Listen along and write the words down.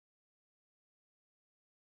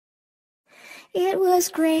It was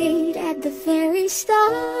great at the very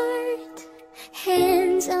start,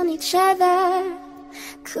 hands on each other,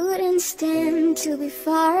 couldn't stand to be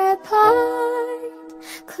far apart.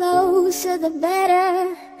 Closer the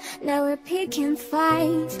better, now we're picking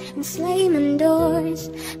fights and slamming doors,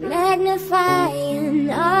 magnifying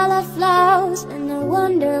all our flaws. And I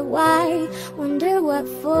wonder why, wonder what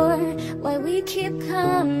for, why we keep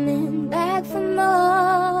coming back for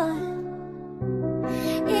more.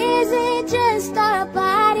 Is it just our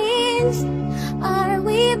bodies? Are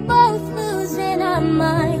we both losing our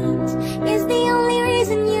minds? Is the only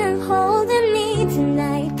reason you're holding me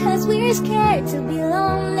tonight 'cause we're scared to be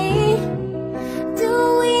lonely?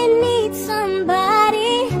 Do we need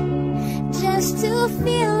somebody just to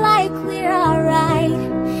feel like we're alright?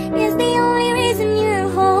 Is the only reason you're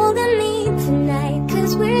holding me tonight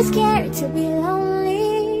 'cause we're scared to be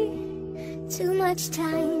lonely? Too much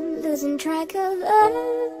time losing track of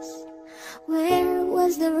us. Where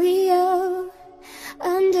was the real?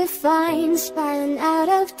 Undefined, spiraling out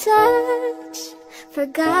of touch.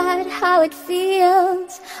 Forgot how it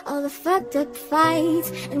feels, all the fucked up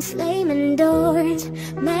fights and slamming doors,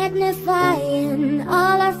 magnifying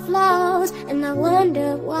all our flaws. And I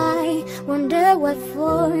wonder why, wonder what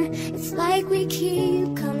for. It's like we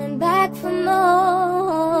keep coming back for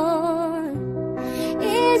more.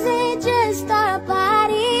 Is it just our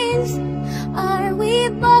bodies? Are we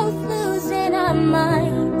both losing our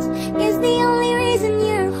minds? Is the only reason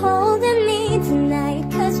you're holding me tonight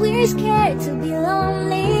 'cause we're scared to be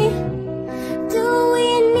lonely? Do we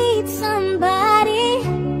need somebody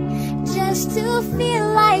just to feel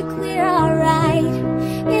like we're alright?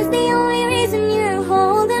 Is the only reason you're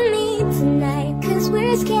holding me tonight 'cause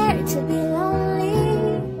we're scared to be lonely?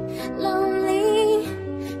 Lonely,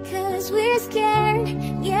 'cause we're scared,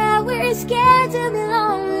 yeah, we're scared to be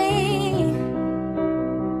lonely.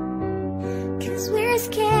 'Cause we're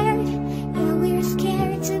scared, yeah, we're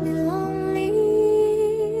scared to be lonely.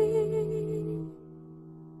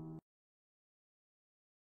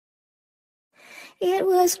 It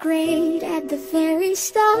was great at the very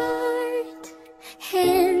start,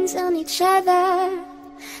 hands on each other,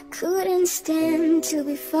 couldn't stand to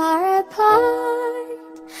be far apart.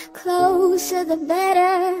 Closer the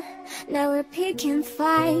better, now we're picking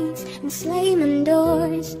fights and slamming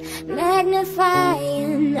doors,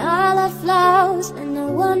 magnifying all our flaws. And I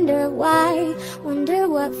wonder why, wonder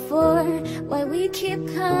what for, why we keep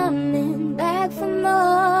coming back for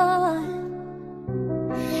more.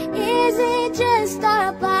 Is it just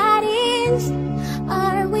our bodies?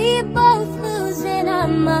 Are we both losing our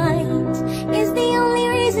minds? Is the only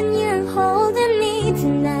reason you're holding me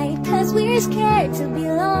tonight 'cause we're scared to be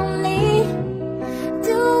lonely?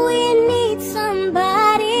 Do we need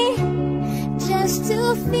somebody just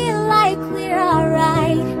to feel like we're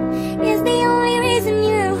alright? Is the only reason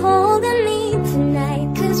you're holding me tonight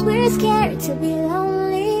 'cause we're scared to be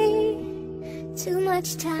lonely? Too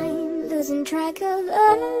much time losing track of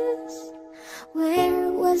us.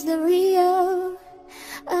 Where was the real?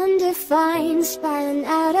 Undefined, spiraling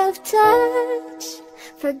out of touch.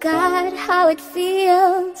 Forgot how it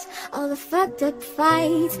feels, all the fucked up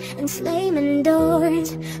fights and slamming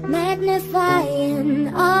doors,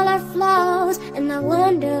 magnifying all our flaws. And I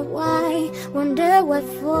wonder why, wonder what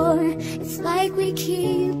for. It's like we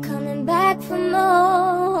keep coming back for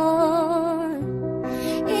more.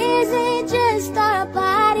 Is it just our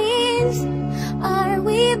bodies? Are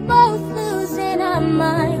we both losing our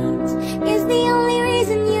minds? Is the only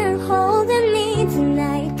reason you're holding me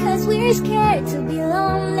tonight 'cause we're scared to be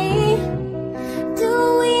lonely? Do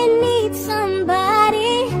we need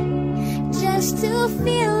somebody just to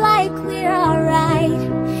feel like we're alright?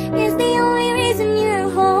 Is the only reason you're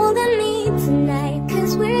holding me tonight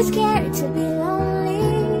 'cause we're scared to be lonely?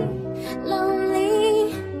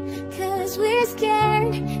 Lonely, 'cause we're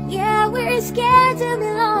scared, yeah, we're scared to be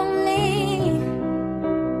lonely.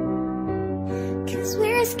 'Cause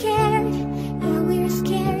we're scared, yeah, we're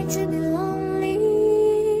scared to be lonely.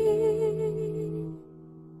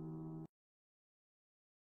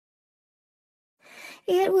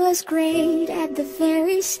 It was great at the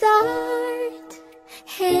very start,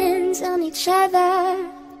 hands on each other,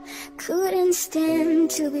 couldn't stand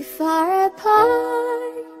to be far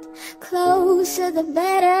apart. Closer the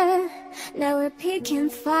better, now we're picking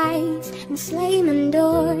fights and slamming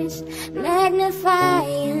doors,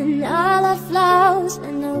 magnifying all our flaws.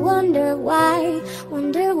 And I wonder why,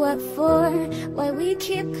 wonder what for, why we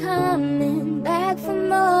keep coming back for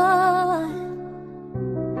more.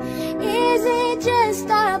 Is it just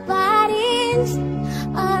our bodies?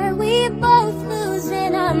 Are we both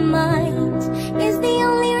losing our minds? Is the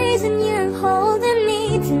only reason you're holding me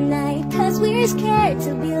tonight 'cause we're we're scared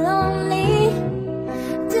to be lonely.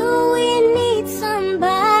 Do we need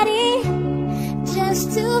somebody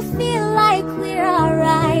just to feel like we're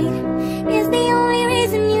alright? Is the only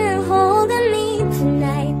reason you're holding me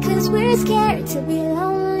tonight, 'cause we're scared to be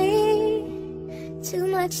lonely. Too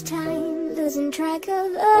much time losing track of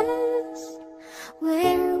us.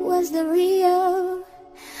 Where was the real?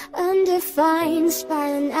 Undefined,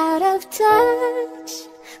 spiraling out of touch.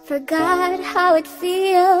 Forgot how it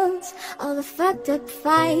feels. All the fucked up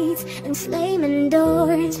fights and slamming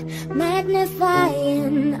doors,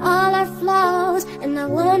 magnifying all our flaws. And I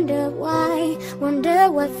wonder why,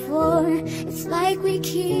 wonder what for. It's like we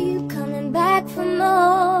keep coming back for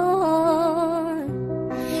more.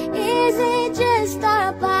 Is it just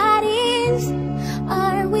our bodies?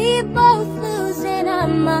 Are we both losing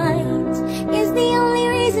our minds? Is the only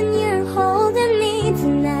reason you're holding me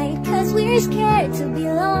tonight, 'cause we're scared to be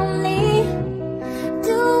lonely?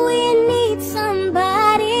 Do we need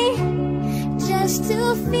somebody just to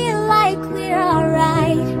feel like we're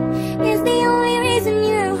alright? Is the only reason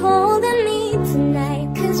you're holding me tonight,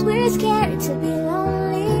 'cause we're scared to be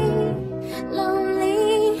lonely.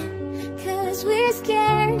 Lonely, 'cause we're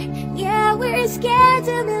scared. Yeah, we're scared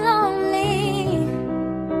to be lonely.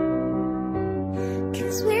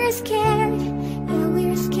 'Cause we're scared. Yeah,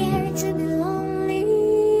 we're scared to be lonely.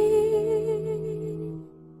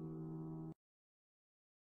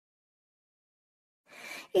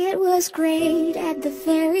 It was great at the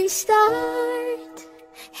very start,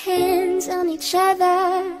 hands on each other,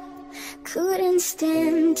 couldn't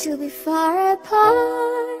stand to be far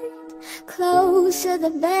apart. Closer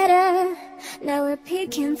the better, now we're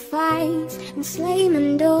picking fights and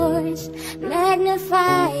slamming doors,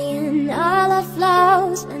 magnifying all our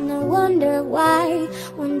flaws. And I wonder why,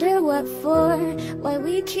 wonder what for, why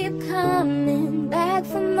we keep coming back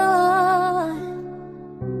for more.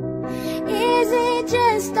 Is it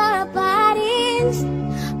just our bodies?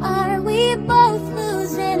 Are we both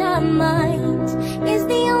losing our minds? Is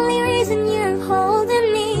the only reason you're holding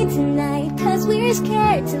me tonight, 'cause we're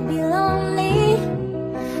scared to be lonely?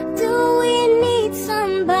 Do we need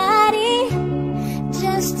somebody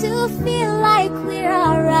just to feel like we're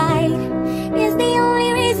alright? Is the only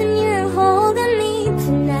reason you're holding me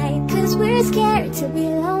tonight, 'cause we're scared to be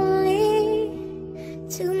lonely.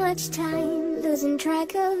 Too much time losing track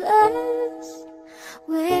of us.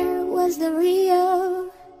 Where was the real?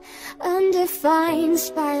 Undefined,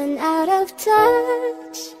 spiraling out of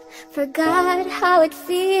touch. Forgot how it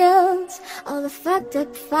feels. All the fucked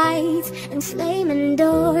up fights and slamming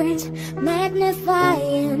doors,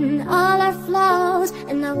 magnifying all our flaws.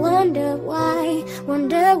 And I wonder why,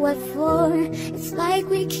 wonder what for. It's like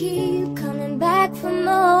we keep coming back for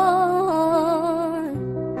more.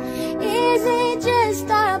 Is it just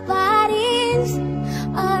our bodies?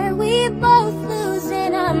 Are we both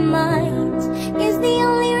losing our minds? Is the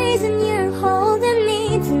only reason you're holding me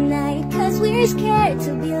tonight, 'cause we're scared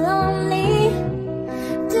to be lonely?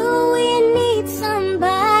 Do we need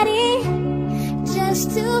somebody just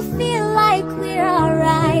to feel like we're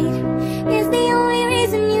alright? Is the only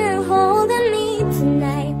reason you're holding me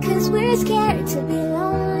tonight, 'cause we're scared to be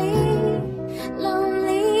lonely.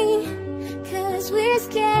 Lonely, 'cause we're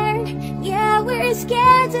scared. Yeah, we're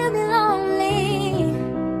scared to be lonely.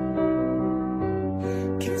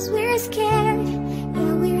 'Cause we're scared.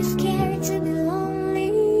 Yeah, we're scared to be lonely.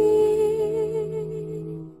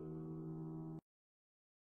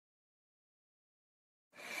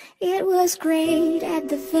 It was great at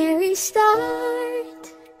the very start,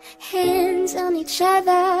 hands on each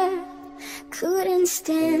other, couldn't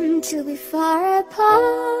stand to be far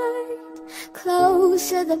apart.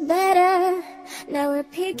 Closer the better, now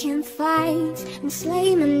we're picking fights and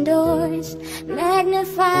slamming doors,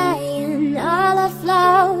 magnifying all our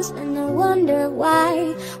flaws. And I wonder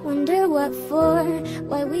why, wonder what for,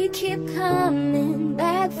 why we keep coming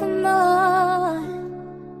back for more.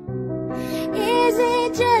 Is it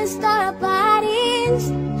just our bodies?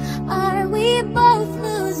 Are we both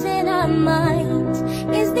losing our minds?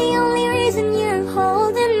 Is the only reason you're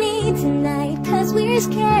holding me tonight, 'cause we're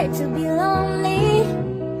scared to be lonely?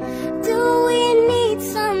 Do we need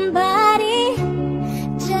somebody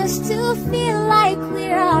just to feel like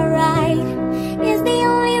we're alright? Is the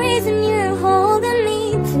only reason you're holding me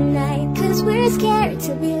tonight, 'cause we're scared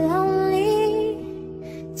to be lonely.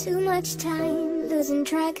 Too much time losing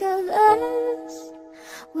track of us.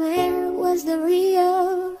 Where was the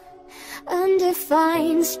real?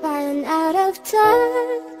 Undefined, spiraling out of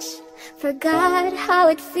touch. Forgot how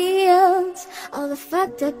it feels, all the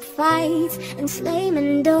fucked up fights and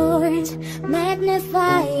slamming doors,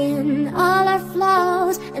 magnifying all our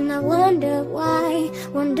flaws. And I wonder why,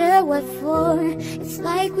 wonder what for. It's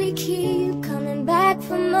like we keep coming back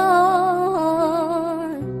for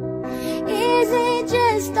more. Is it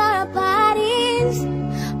just our bodies?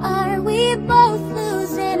 Are we both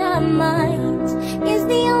losing our minds? Is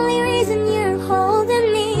the only reason you're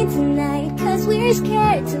holding me tonight 'cause we're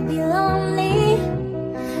scared to be lonely?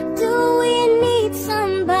 Do we need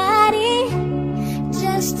somebody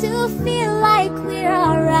just to feel like we're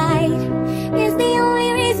alright? Is the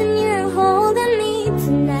only reason you're holding me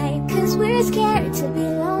tonight 'cause we're scared to be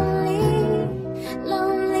lonely?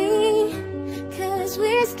 Lonely, 'cause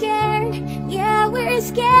we're scared. Yeah, we're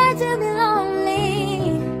scared to be lonely.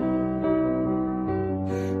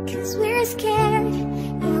 'Cause we're scared.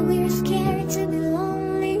 Yeah, we're scared to be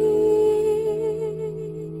lonely.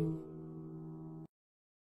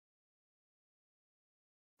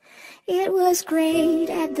 It was great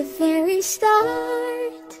at the very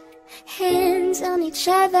start, hands on each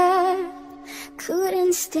other,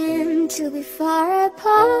 couldn't stand to be far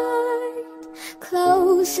apart.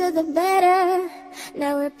 Closer the better,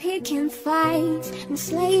 now we're picking fights and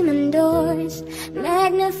slamming doors,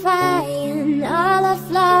 magnifying all our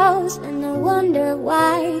flaws. And I wonder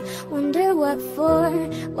why, wonder what for,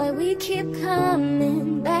 why we keep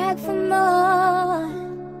coming back for more.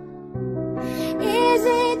 Is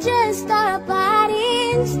it just our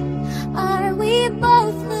bodies? Are we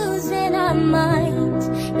both losing our minds?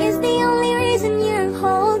 Is the only reason you're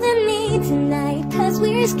holding me tonight 'cause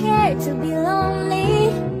we're scared to be lonely?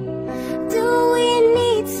 Do we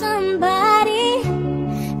need somebody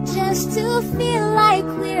just to feel like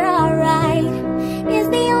we're alright? Is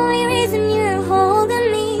the only reason you're holding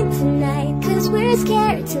me tonight 'cause we're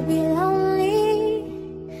scared to be lonely?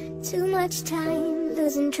 Too much time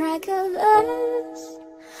losing track of us.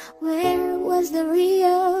 Where was the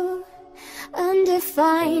real?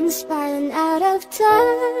 Undefined, spiraling out of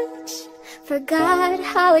touch. Forgot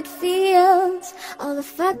how it feels, all the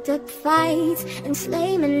fucked up fights and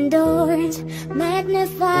slamming doors,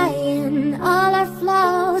 magnifying all our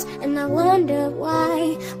flaws. And I wonder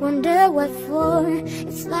why, wonder what for.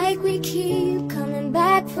 It's like we keep coming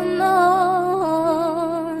back for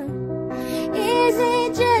more. Is it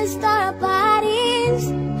just our bodies?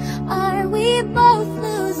 Are we both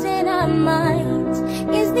losing our minds?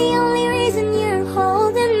 Is the only reason you're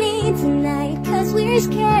holding me tonight 'cause we're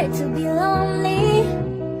scared to be lonely?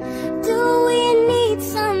 Do we need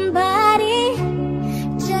somebody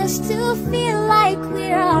just to feel like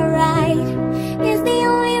we're alright? Is the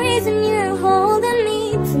only reason you're holding me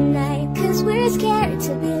tonight 'cause we're scared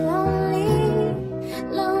to be lonely?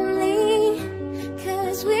 Lonely,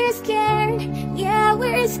 'cause we're scared. Yeah,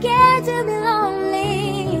 we're scared to be lonely.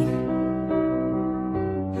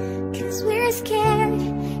 'Cause we're scared.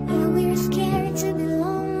 Yeah, we're scared to be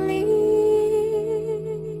lonely.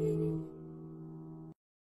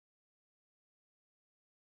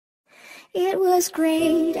 It was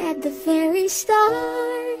great at the very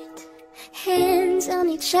start, hands on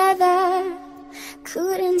each other,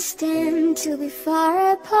 couldn't stand to be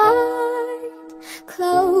far apart.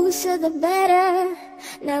 Closer the better,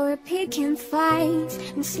 now we're picking fights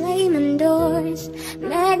and slamming doors,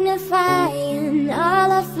 magnifying all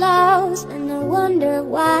our flaws. And I wonder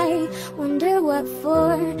why, wonder what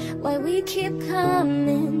for, why we keep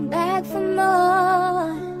coming back for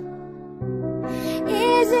more.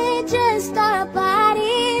 Is it just our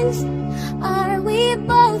bodies? Are we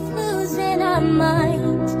both losing our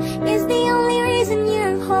minds? Is the only reason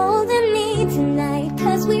you're holding me tonight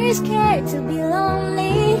 'cause we're scared to be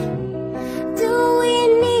lonely? Do we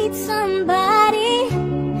need somebody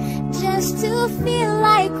just to feel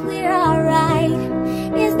like we're alright?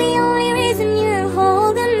 Is the only reason you're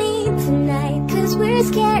holding me tonight 'cause we're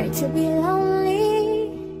scared to be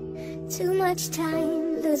lonely? Too much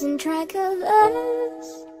time losing track of us.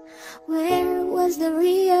 Where was the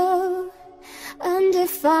real?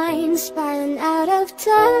 Undefined, spiraling out of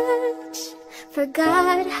touch.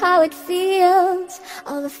 Forgot how it feels,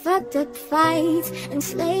 all the fucked up fights and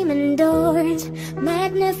slamming doors,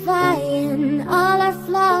 magnifying all our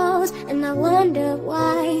flaws. And I wonder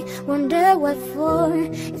why, wonder what for.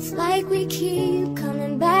 It's like we keep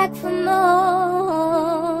coming back for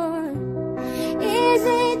more. Is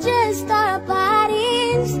it just our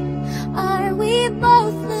bodies? Are we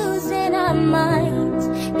both losing our minds?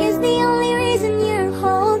 Is the only reason you're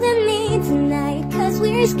holding me tonight 'cause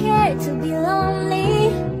we're scared to be lonely?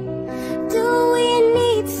 Do we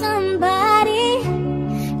need somebody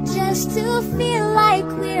just to feel like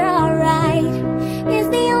we're alright? Is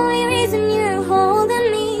the only reason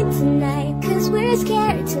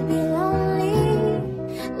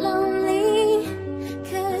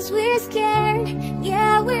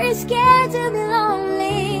we're scared to be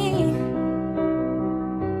lonely.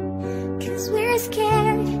 'Cause we're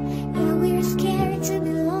scared, yeah, we're scared to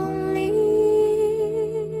be lonely.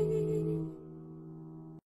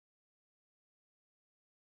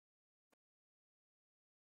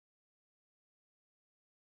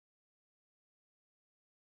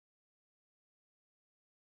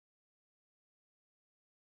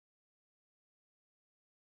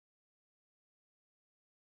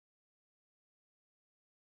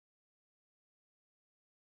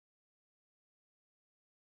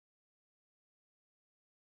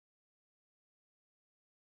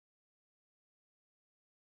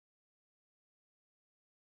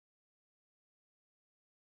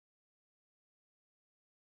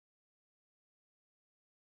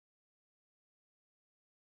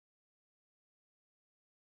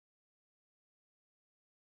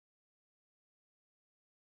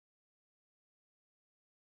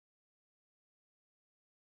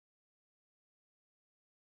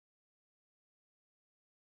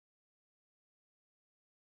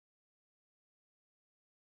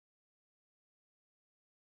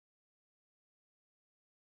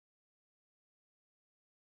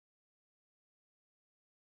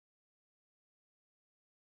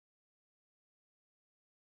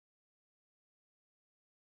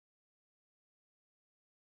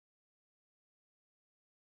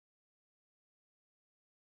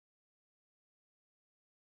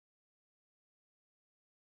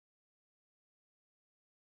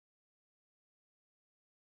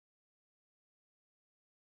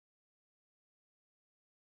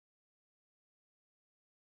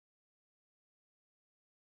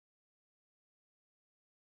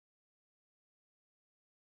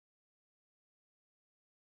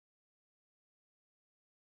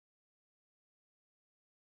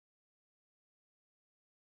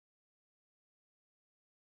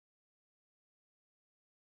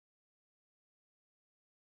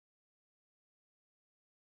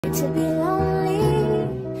 To be lonely,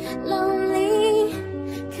 lonely,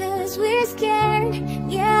 'cause we're scared,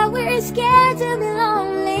 yeah, we're scared to be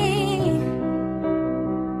lonely.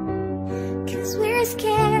 'Cause we're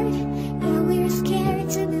scared, yeah, we're scared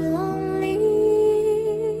to be lonely.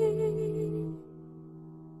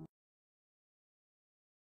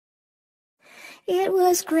 It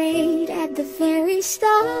was great at the very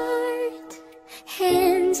start,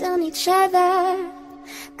 hands on each other,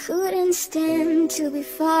 couldn't stand to be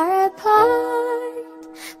far apart.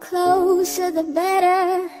 Closer the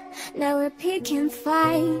better, now we're picking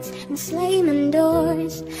fights and slamming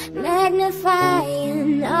doors,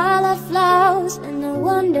 magnifying all our flaws. And I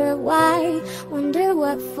wonder why, wonder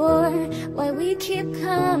what for, why we keep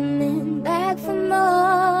coming back for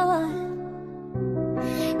more.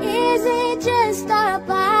 Is it just our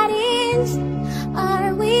bodies?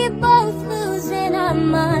 Are we both losing our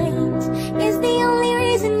minds? Is the only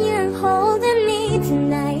reason you're holding me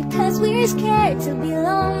tonight 'cause we're scared to be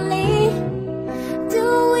lonely? Do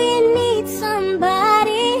we need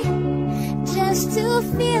somebody just to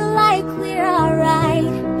feel like we're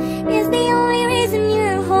alright? Is the only reason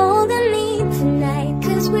you're holding me tonight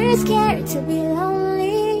 'cause we're scared to be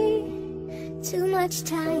lonely? Too much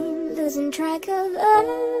time losing track of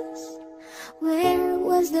us. Where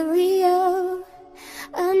was the real?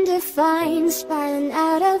 Undefined, spiraling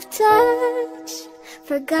out of touch.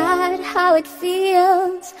 Forgot how it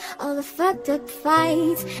feels, all the fucked up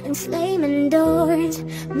fights and slamming doors,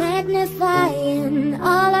 magnifying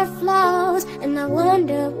all our flaws. And I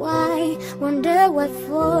wonder why, wonder what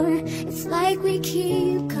for. It's like we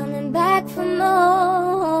keep coming back for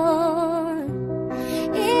more.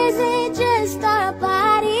 Is it just our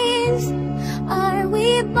bodies? Are we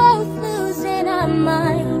both losing our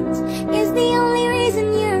minds? Is the only reason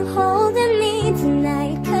you're holding me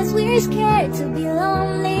tonight 'cause we're scared to be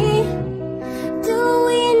lonely? Do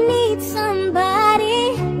we need somebody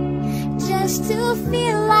just to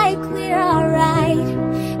feel like we're alright?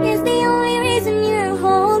 Is the only reason you're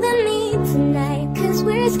holding me tonight 'cause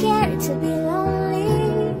we're scared to be lonely,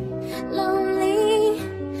 lonely,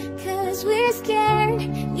 'cause we're scared,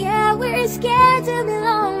 yeah, we're scared to be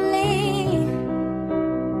lonely.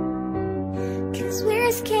 'Cause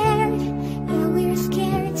we're scared, yeah, we're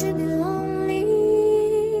scared to be lonely.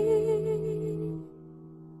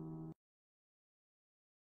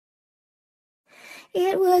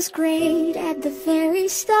 It was great at the very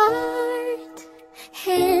start,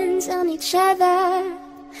 hands on each other,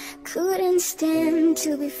 couldn't stand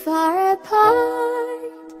to be far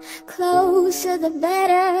apart. Closer the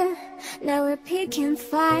better, Now we're picking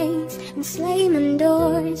fights and slamming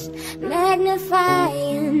doors,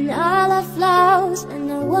 magnifying all our flaws.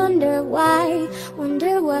 And I wonder why,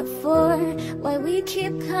 wonder what for, why we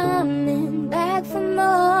keep coming back for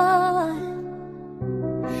more.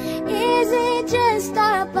 Is it just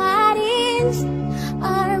our bodies?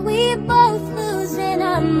 Are we both losing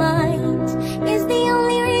our minds? Is the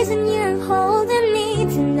only reason you're holding me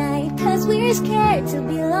tonight 'cause we're scared to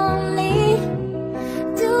be lonely?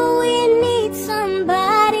 Do we need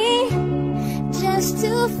somebody just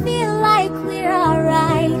to feel like we're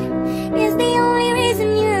alright? Is the only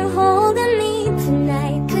reason you're holding me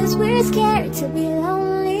tonight 'cause we're scared to be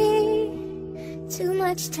lonely? Too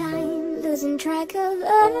much time losing track of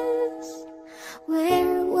us.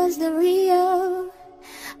 Where was the real?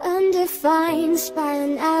 Undefined,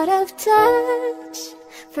 spiraling out of touch.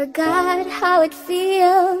 Forgot how it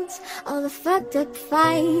feels, all the fucked up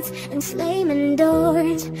fights and slamming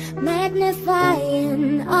doors,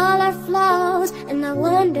 magnifying all our flaws. And I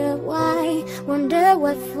wonder why, wonder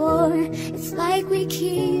what for. It's like we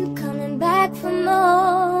keep coming back for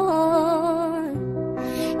more.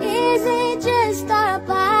 Is it just our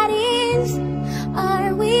bodies?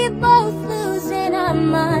 Are we both losing our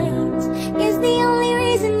minds? Is the only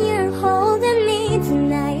reason you're holding me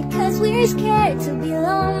tonight 'cause we're scared to be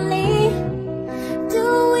lonely? Do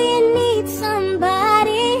we need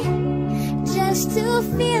somebody just to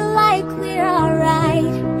feel like we're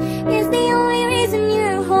alright? Is the only reason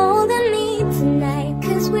you're holding me tonight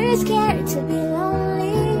 'cause we're scared to be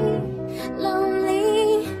lonely?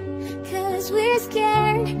 Lonely, 'cause we're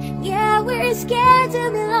scared, yeah, we're scared to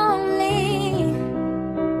be lonely.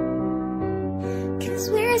 'Cause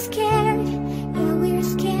we're scared, yeah, we're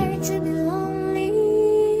scared to be lonely.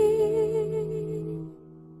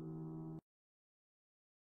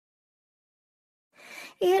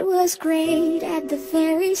 It was great at the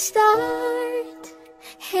very start,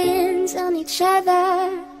 hands on each other,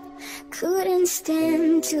 couldn't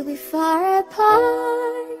stand to be far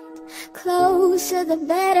apart. Closer the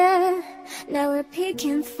better, now we're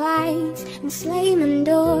picking fights and slamming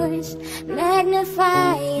doors,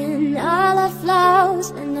 magnifying all our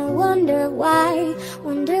flaws. And I wonder why,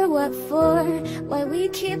 wonder what for, why we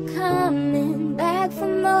keep coming back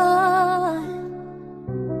for more.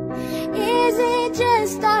 Is it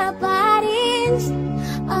just our bodies?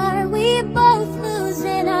 Are we both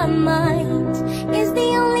losing our minds? Is the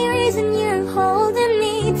only reason you're holding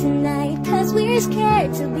me tonight 'cause we're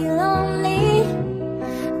scared to be lonely?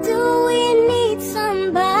 Do we need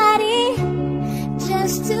somebody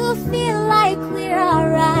just to feel like we're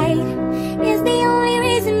alright? Is the only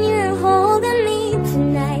reason you're holding me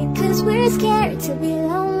tonight 'cause we're scared to be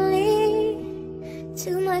lonely?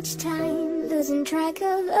 Too much time losing track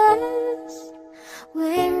of us.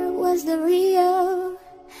 Where was the real?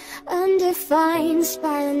 Undefined,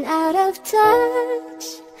 spiraling out of touch.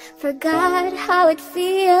 Forgot how it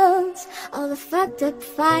feels, all the fucked up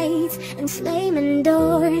fights and slamming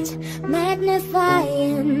doors,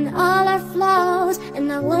 magnifying all our flaws.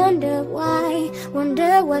 And I wonder why,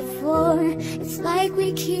 wonder what for. It's like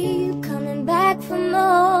we keep coming back for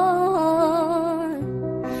more.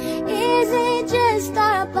 Is it just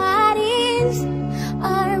our bodies?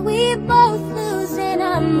 Are we both losing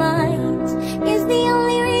our minds? Is the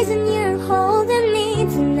only reason you're holding me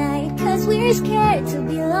tonight 'cause we're scared to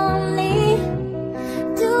be lonely?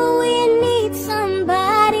 Do we need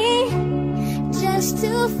somebody just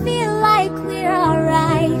to feel like we're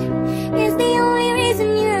alright? Is the only reason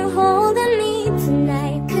you're holding me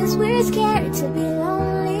tonight 'cause we're scared to be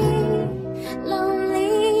lonely?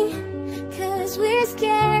 Lonely, 'cause we're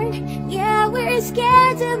scared, yeah, we're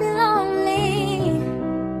scared to be lonely.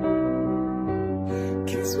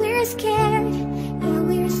 'Cause we're scared, yeah,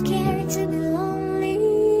 we're scared to be lonely.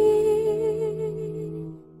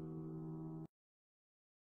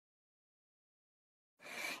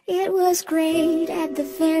 It was great at the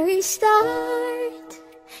very start,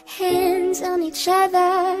 hands on each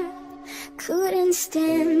other, couldn't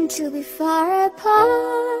stand to be far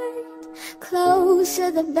apart.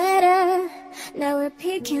 Closer the better, now we're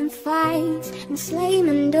picking fights and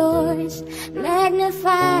slamming doors,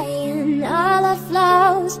 magnifying all our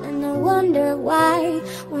flaws. And I wonder why,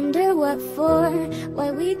 wonder what for,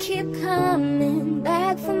 why we keep coming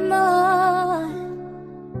back for more.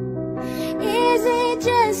 Is it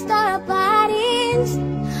just our bodies?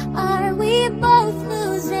 Are we both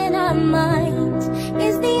losing our minds?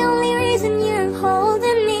 Is the only reason you're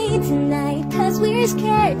holding me tonight 'cause we're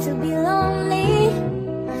scared to be lonely?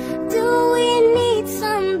 Do we need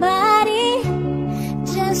somebody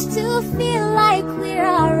just to feel like we're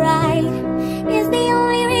alright? Is the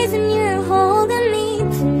only reason you're holding me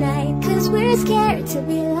tonight 'cause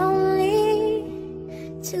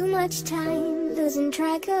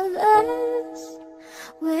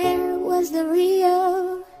was the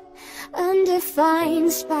real?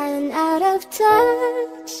 Undefined, spiraling out of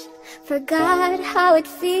touch. Forgot how it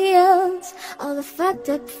feels, all the fucked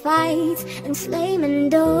up fights and slamming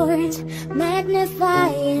doors,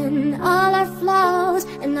 magnifying all our flaws.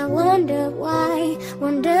 And I wonder why,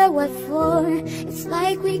 wonder what for. It's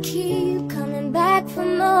like we keep coming back for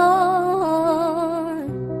more.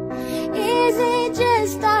 Is it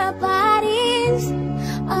just our bodies?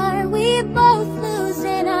 Are we both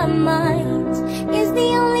losing our minds? Is the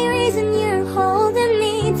only reason you're holding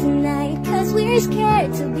me tonight 'cause we're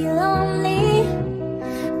scared to be lonely?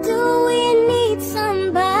 Do we need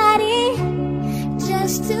somebody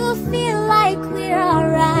just to feel like we're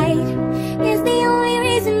alright? Is the only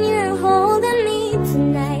reason you're holding me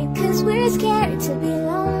tonight 'cause we're scared to be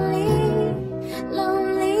lonely?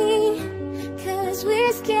 Lonely, 'cause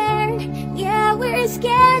we're scared. Yeah, we're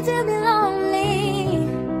scared to be lonely.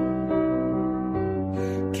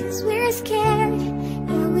 'Cause we're scared.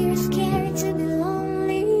 Yeah, we're scared to be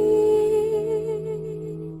lonely.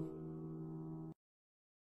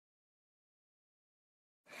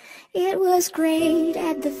 It was great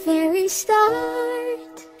at the very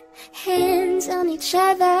start, hands on each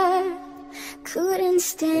other, couldn't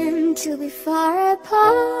stand to be far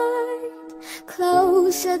apart.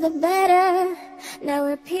 Closer the better, now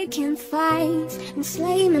we're picking fights and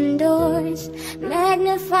slamming doors,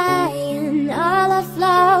 magnifying all our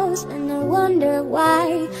flaws. And I wonder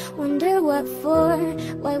why, wonder what for,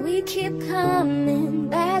 why we keep coming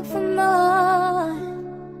back for more.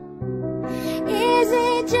 Is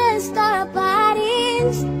it just our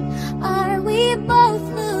bodies? Are we both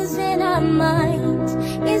losing our minds?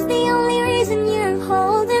 Is the only reason you're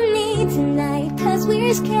holding me tonight 'cause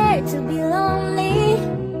we're scared to be lonely?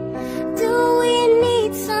 Do we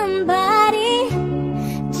need somebody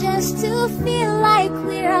just to feel like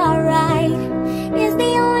we're alright? Is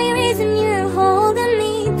the only reason you're holding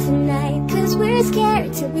me tonight 'cause we're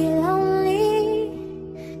scared to be lonely?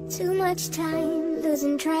 Too much time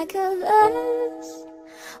losing track of us.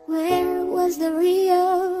 Where was the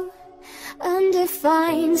real?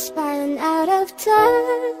 Undefined, spiraling out of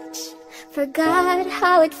touch. Forgot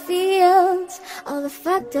how it feels, all the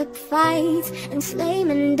fucked up fights and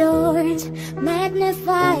slamming doors,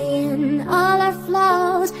 magnifying all our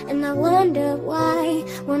flaws. And I wonder why,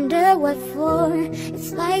 wonder what for.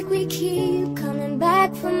 It's like we keep coming back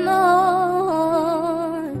for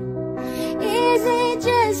more. Is it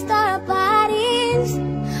just our bodies?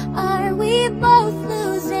 Are we both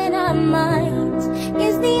losing our minds?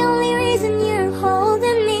 Is the only reason you're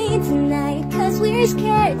holding me tonight 'cause we're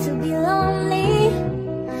scared to be lonely?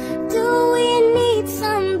 Do we need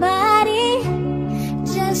somebody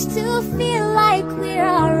just to feel like we're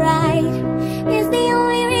alright? Is the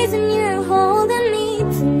only reason you're holding me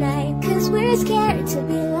tonight 'cause we're scared to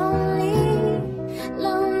be lonely?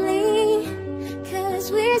 Lonely, 'cause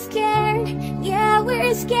we're scared. Yeah,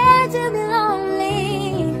 we're scared to be lonely.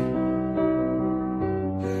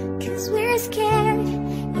 'Cause we're scared.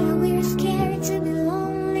 Yeah, we're scared to be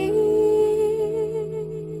lonely.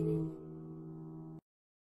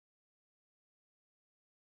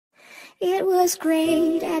 It was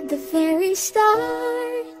great at the very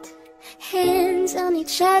start, hands on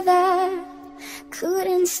each other,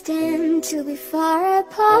 couldn't stand to be far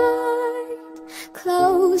apart.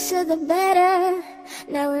 Closer the better,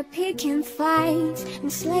 now we're picking fights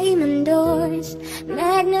and slamming doors,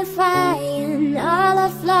 magnifying all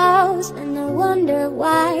our flaws. And I wonder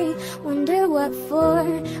why, wonder what for,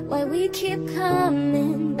 why we keep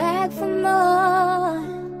coming back for more.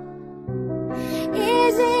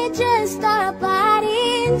 Is it just our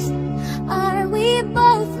bodies? Are we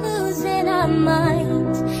both losing our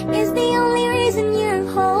minds? Is the only reason you're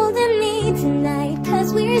holding me tonight 'cause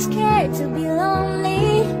we're scared to be lonely?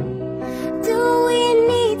 Do we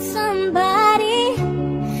need somebody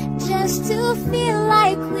just to feel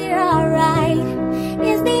like we're alright?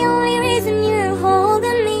 Is the only reason you're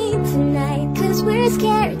holding me tonight 'cause we're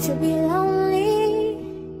scared to be lonely?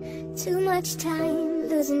 Too much time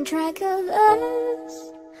losing track of us.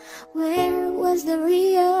 Where was the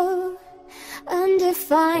real?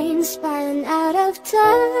 Undefined, spiraling out of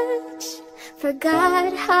touch.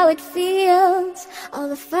 Forgot how it feels, all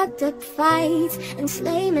the fucked up fights and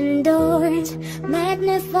slamming doors,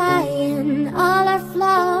 magnifying all our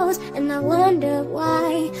flaws. And I wonder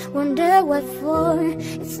why, wonder what for.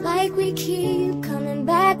 It's like we keep coming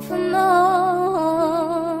back for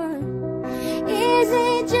more. Is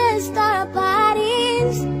it just our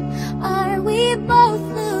bodies? Are we both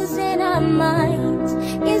losing our minds?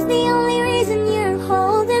 Is the only reason you're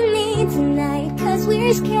holding me tonight 'cause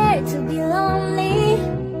we're scared to be lonely?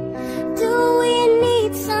 Do we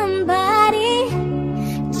need somebody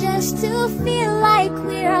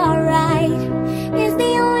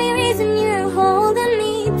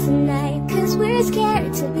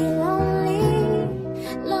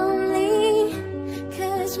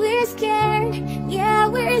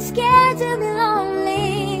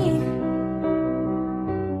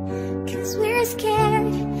we're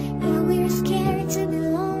scared, yeah, we're scared to be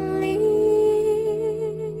lonely.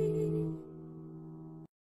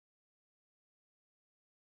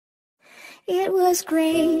 It was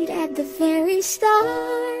great at the very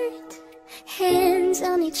start, hands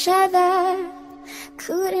on each other,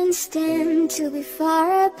 couldn't stand to be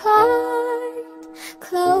far apart.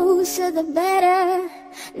 Closer the better,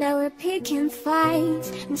 now we're picking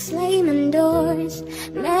fights and slamming doors,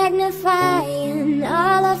 magnifying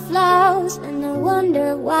all our flaws. And I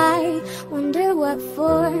wonder why, wonder what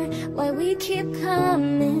for, why we keep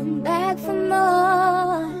coming back for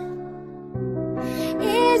more.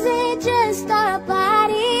 Is it just our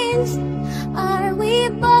bodies? Are we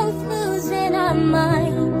both losing our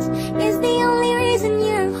minds? Is the only reason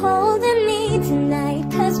you're holding me tonight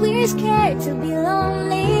 'cause we're scared to be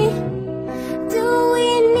lonely? Do we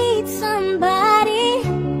need somebody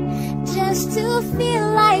just to feel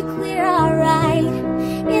like we're alright?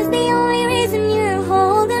 Is the only reason you're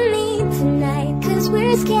holding me tonight 'cause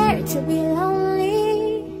we're scared to be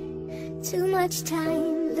lonely? Too much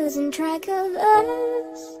time losing track of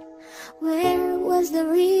us. Where was the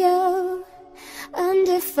real?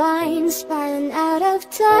 Undefined, spiraling out of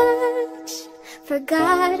touch.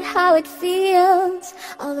 Forgot how it feels,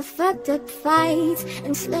 all the fucked up fights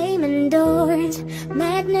and slamming doors,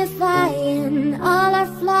 magnifying all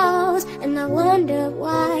our flaws. And I wonder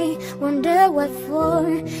why, wonder what for.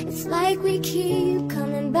 It's like we keep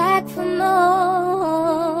coming back for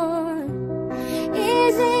more.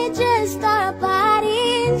 Is it just our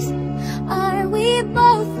bodies? Are we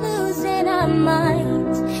both losing our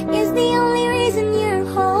minds? Is the only reason you're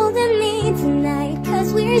holding me tonight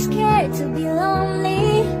 'cause we're scared to be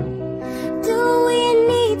lonely? Do we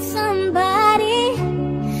need somebody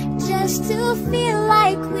just to feel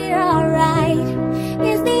like we're alright?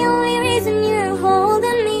 Is the only reason you're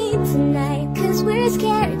holding me tonight 'cause we're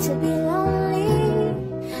scared to be lonely?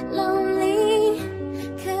 Lonely,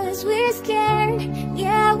 'cause we're scared,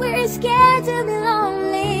 yeah, we're scared to be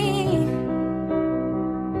lonely.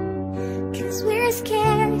 'Cause we're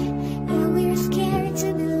scared, yeah, we're scared to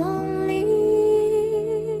be lonely.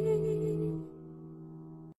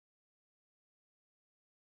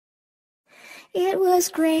 It was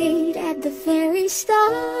great at the very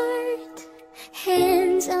start,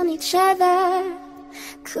 hands on each other,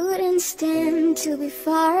 couldn't stand to be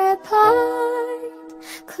far apart.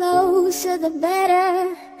 Closer the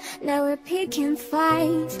better, now we're picking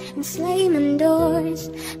fights and slamming doors,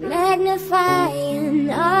 magnifying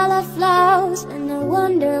all our flaws. And I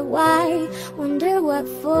wonder why, wonder what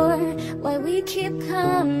for, why we keep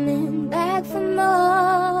coming back for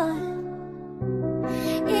more.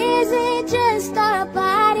 Is it just our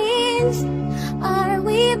bodies? Are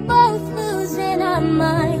we both losing our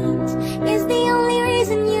minds? Is the only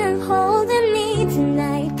reason you're holding me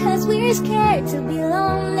tonight 'cause we're scared to be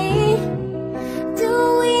lonely? Do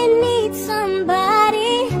we need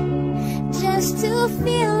somebody just to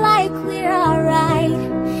feel like we're alright?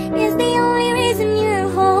 Is the only reason you're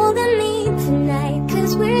holding me tonight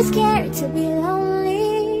 'cause we're scared to be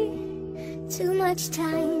lonely? Too much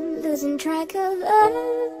time losing track of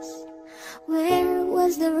us. Where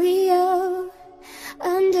was the real?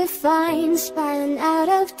 Undefined, spiraling out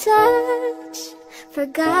of touch.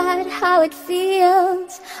 Forgot how it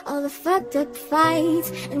feels, all the fucked up fights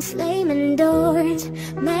and slamming doors,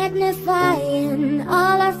 magnifying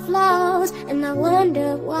all our flaws. And I wonder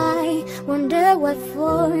why, wonder what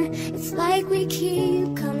for. It's like we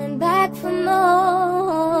keep coming back for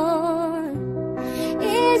more.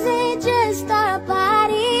 Is it just our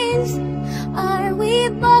bodies? Are we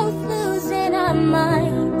both losing our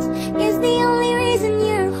minds? Is the only reason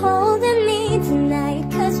you're holding me tonight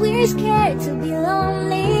 'cause we're scared to be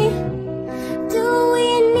lonely? Do we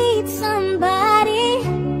need somebody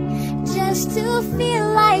just to feel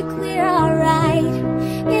like we're alright?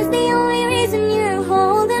 Is the only reason you're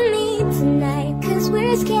holding me tonight 'cause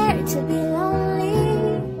we're scared to be lonely?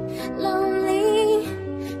 Lonely,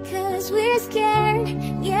 'cause we're scared,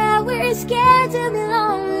 yeah, we're scared to be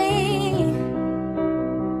lonely.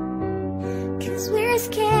 'Cause we're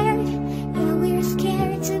scared, yeah, we're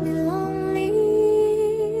scared to be lonely.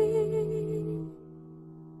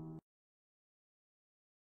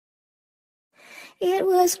 It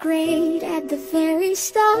was great at the very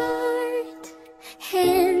start,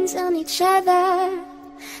 hands on each other,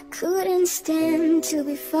 couldn't stand to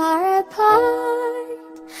be far apart.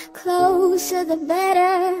 Closer the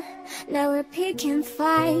better, now we're picking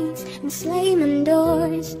fights and slamming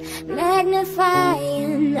doors,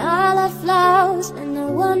 magnifying all our flaws. And I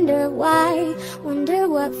wonder why, wonder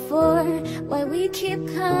what for, why we keep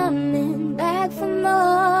coming back for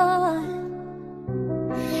more.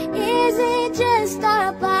 Is it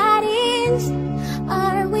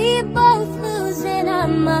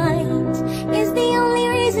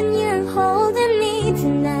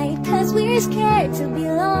scared to be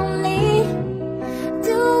lonely.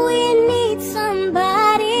 Do we need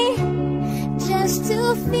somebody just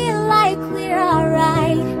to feel like we're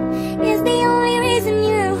alright? Is the only reason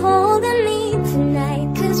you're holding me tonight,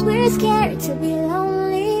 'cause we're scared to be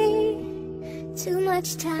lonely. Too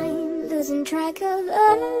much time losing track of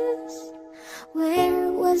us.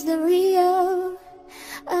 Where was the real?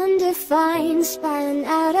 Undefined, spiraling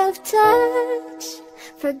out of touch.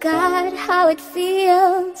 Forgot how it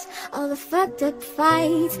feels. All the fucked up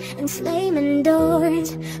fights and slamming doors,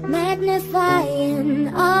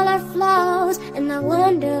 magnifying all our flaws. And I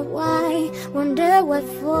wonder why, wonder what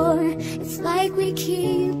for. It's like we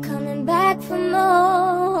keep coming back for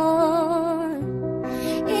more.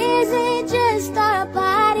 Is it just our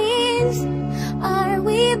bodies? Are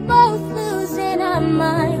we both losing our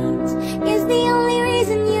minds? Is the only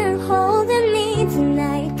reason you're holding me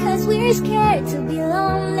tonight 'cause we're scared to be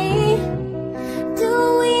lonely? Do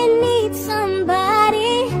we need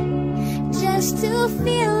somebody just to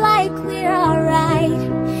feel like we're alright?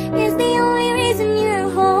 Is the only reason you're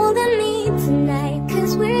holding me tonight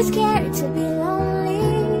 'cause we're scared to be lonely?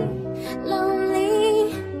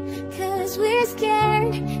 Lonely, 'cause we're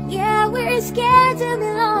scared. Yeah, we're scared to be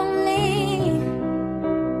lonely.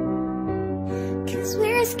 'Cause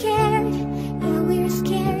we're scared. Yeah, we're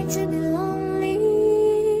scared to be lonely.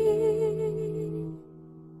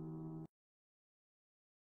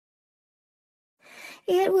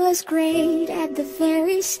 It was great at the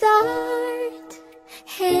very start,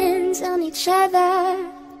 hands on each other,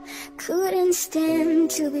 couldn't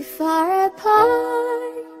stand to be far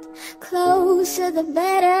apart. Closer the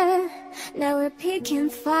better, now we're picking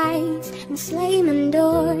fights and slamming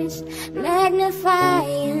doors,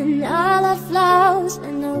 magnifying all our flaws.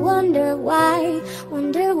 And I wonder why,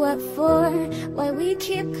 wonder what for, why we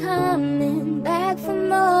keep coming back for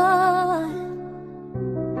more.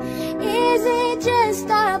 Is it just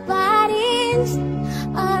our bodies?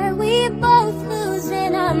 Are we both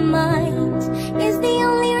losing our minds? Is the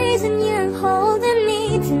only reason you're holding me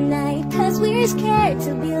tonight 'cause we're scared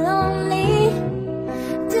to be lonely?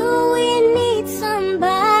 Do we need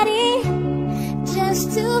somebody just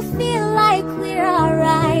to feel like we're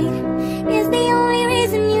alright? Is the only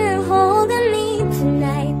reason you're holding me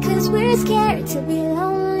tonight 'cause we're scared to be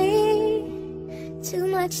lonely? Too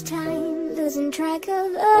much time losing track of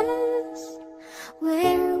us.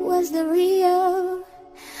 Where was the real?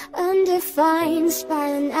 Undefined,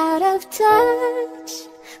 spiraling out of touch.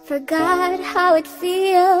 Forgot how it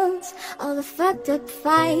feels. All the fucked up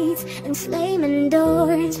fights and slamming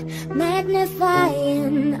doors,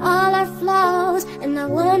 magnifying all our flaws. And I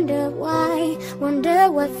wonder why,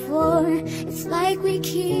 wonder what for. It's like we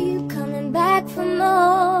keep coming back for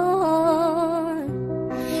more.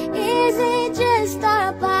 Is it just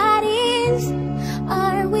our bodies?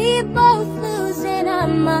 Are we both losing our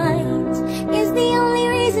minds? Is the only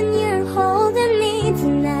reason you're holding me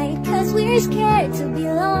tonight 'cause we're scared to be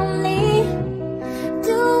lonely?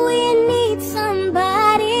 Do we need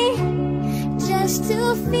somebody just to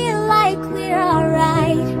feel like we're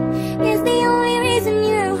alright? Is the only reason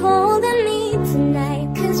you're holding me tonight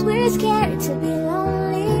 'cause we're scared to be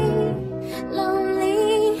lonely?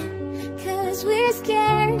 Lonely, 'cause we're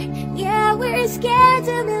scared. Yeah, we're scared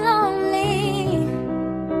to be lonely.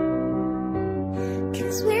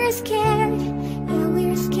 'Cause we're scared. Yeah,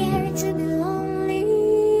 we're scared to be lonely.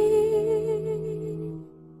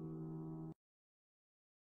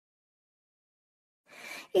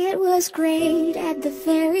 It was great at the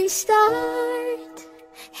very start,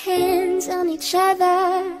 hands on each other,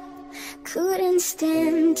 couldn't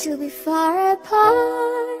stand to be far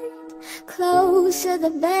apart. Closer the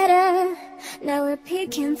better, now we're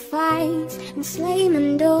picking fights and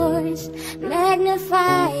slamming doors,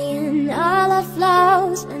 magnifying all our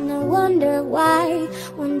flaws. And I wonder why,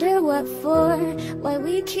 wonder what for, why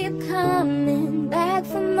we keep coming back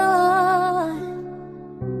for more.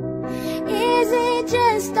 Is it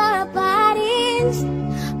just our bodies?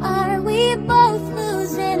 Are we both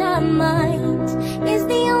losing our minds? Is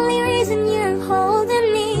the only reason you're holding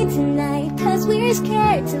me tonight 'cause we're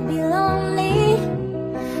scared to be lonely?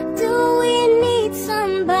 Do we need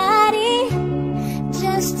somebody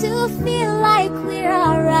just to feel like we're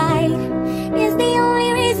alright? Is the only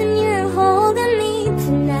reason you're holding me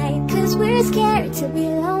tonight 'cause we're scared to be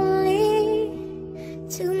lonely?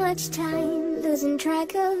 Too much time losing track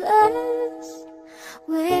of us.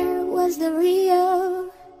 Where was the real?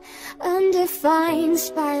 Undefined,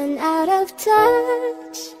 spiraling out of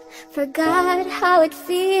touch. Forgot how it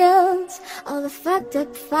feels, all the fucked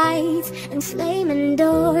up fights and slamming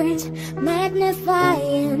doors,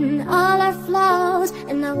 magnifying all our flaws.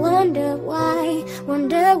 And I wonder why,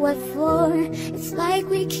 wonder what for. It's like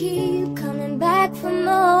we keep coming back for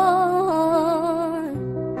more.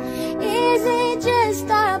 Is it just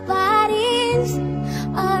our bodies?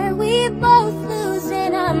 Are we both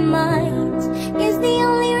losing our minds? Is the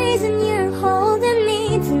only reason you're holding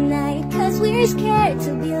me tonight 'cause we're scared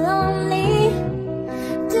to be lonely?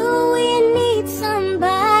 Do we need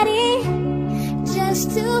somebody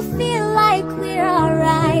just to feel like we're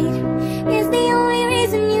alright? Is the only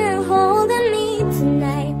reason you're holding me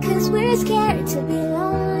tonight 'cause we're scared to be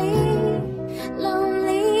lonely?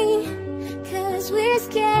 Lonely, 'cause we're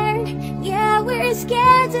scared. Yeah, we're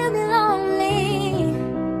scared to be lonely.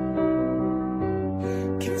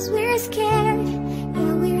 'Cause we're scared.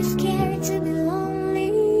 Yeah, we're scared to be lonely.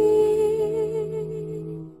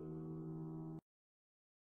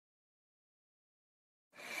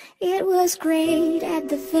 It was great at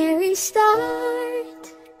the very start,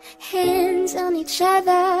 hands on each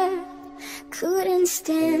other, couldn't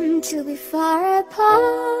stand to be far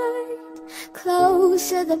apart.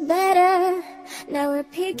 Closer the better, now we're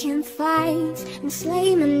picking fights and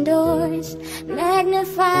slamming doors,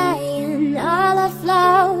 magnifying all our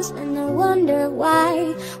flaws. And I wonder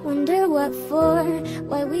why, wonder what for,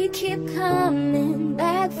 why we keep coming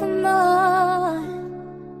back for more.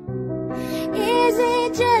 Is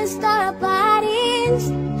it just our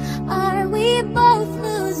bodies? Are we both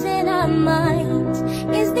losing our minds?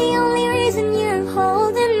 Is the only reason you're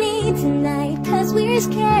holding me tonight 'cause we're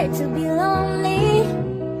scared to be lonely?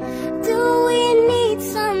 Do we need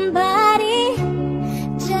somebody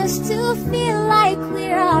just to feel like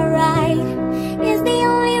we're alright? Is the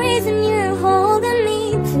only reason you're holding me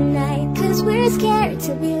tonight 'cause we're scared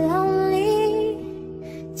to be lonely?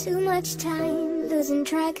 Too much time losing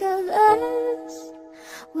track of us.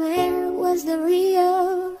 Where was the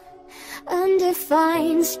real?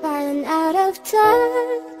 Undefined, spiraling out of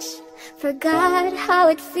touch. Forgot how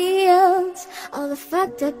it feels, all the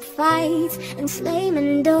fucked up fights and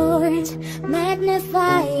slamming doors,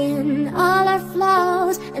 magnifying all our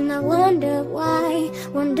flaws. And I wonder why,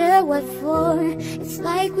 wonder what for. It's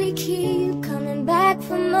like we keep coming back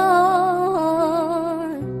for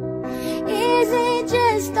more. Is it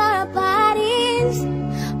just our bodies?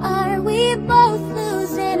 Are we both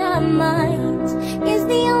losing our minds? Is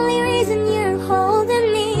the only reason you're holding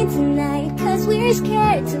me tonight 'cause we're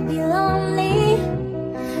scared to be lonely?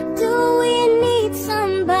 Do we need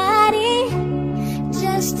somebody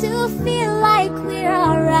just to feel like we're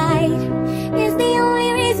alright? Is the only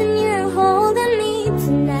reason you're holding me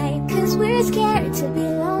tonight 'cause we're scared to be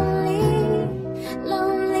lonely?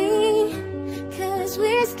 Lonely, 'cause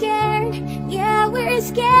we're scared. Yeah, we're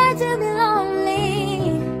scared to be lonely.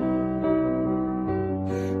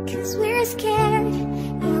 'Cause we're scared.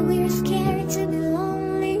 Yeah, we're scared to be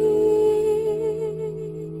lonely.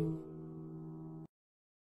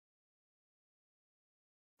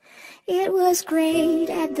 It was great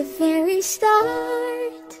at the very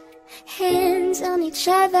start, hands on each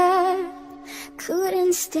other,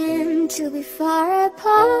 couldn't stand to be far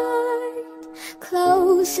apart.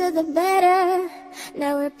 Closer the better,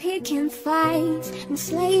 now we're picking fights and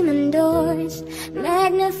slamming doors,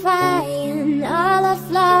 magnifying all our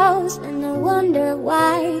flaws. And I wonder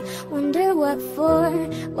why, wonder what for,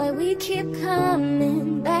 why we keep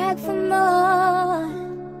coming back for more.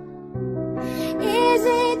 Is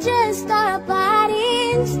it just our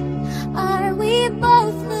bodies? Are we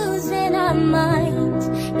both losing our minds?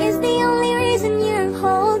 Is the only reason you're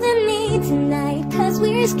holding me tonight 'cause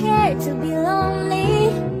we're scared to be lonely?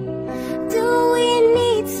 Do we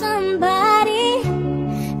need somebody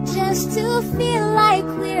just to feel like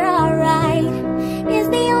we're alright? Is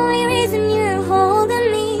the only reason you're holding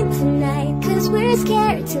me tonight 'cause we're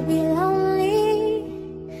scared to be lonely?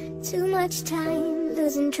 Too much time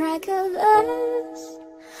losing track of us.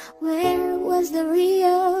 Where was the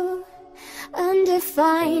real?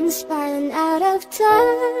 Undefined, spiraling out of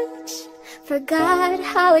touch. Forgot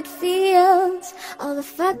how it feels, all the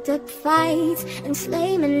fucked up fights and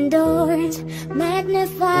slamming doors,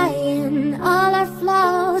 magnifying all our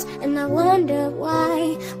flaws. And I wonder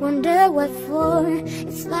why, wonder what for.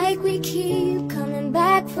 It's like we keep coming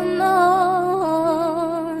back for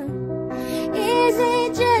more. Is it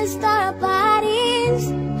just our bodies?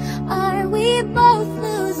 Are we both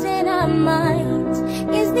losing our minds?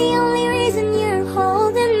 Is the only reason you're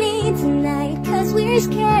holding me tonight 'cause we're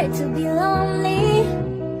scared to be lonely?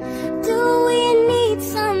 Do we need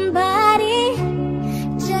somebody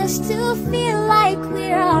just to feel like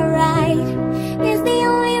we're alright? Is the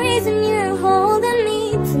only reason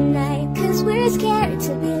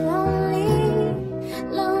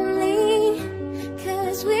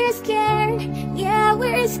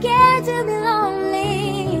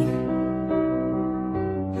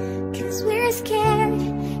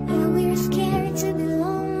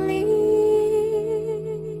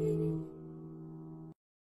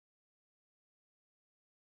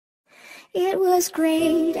was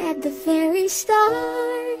great at the very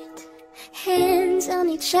start. Hands on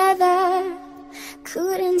each other,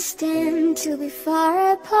 couldn't stand to be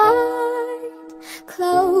far apart.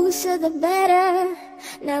 Closer the better,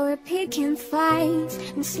 now we're picking fights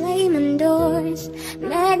and slamming doors,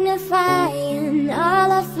 magnifying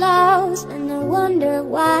all our flaws. And I wonder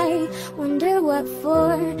why, wonder what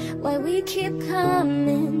for, why we keep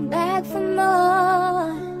coming back for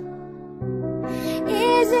more.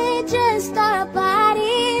 Is it just our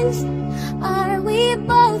bodies? Are we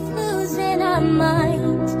both losing our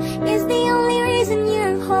minds? Is the only reason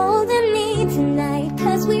you're holding me tonight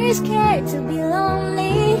 'cause we're scared to be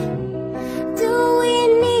lonely? Do we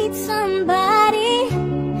need somebody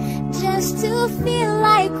just to feel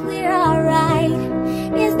like we're alright?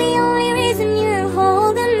 Is the only reason you're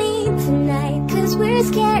holding me tonight 'cause we're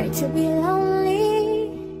scared to be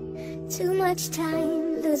lonely? Too much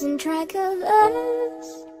time losing track of us.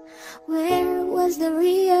 Where was the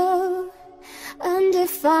real?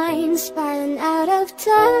 Undefined, spiraling out of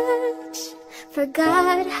touch.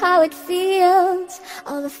 Forgot how it feels,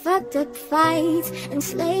 all the fucked up fights and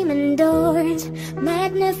slamming doors,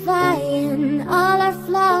 magnifying all our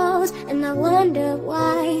flaws. And I wonder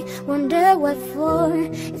why, wonder what for.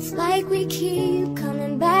 It's like we keep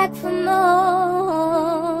coming back for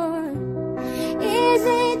more. Is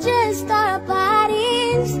it just our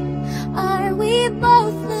bodies? Are we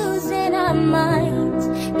both losing our minds?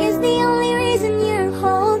 Is the only reason you're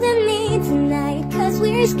holding me tonight 'cause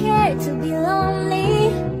we're scared to be lonely?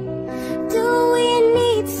 Do we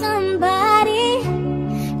need somebody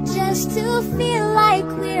just to feel like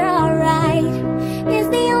we're alright? Is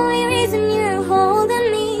the only reason you're holding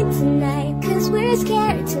me tonight 'cause we're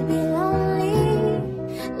scared to be lonely?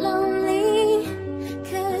 Lonely,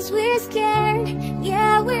 'cause we're scared,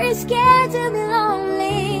 yeah, we're scared to be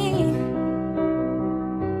lonely.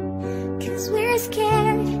 'Cause we're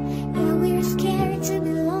scared, yeah, we're scared to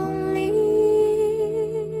be lonely.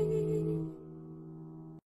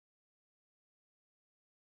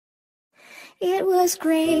 It was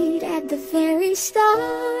great at the very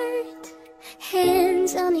start.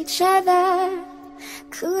 Hands on each other,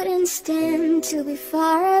 couldn't stand to be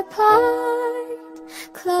far apart.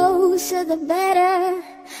 Closer the better,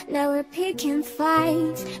 now we're picking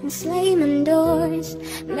fights and slamming doors,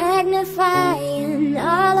 magnifying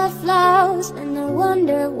all our flaws. And I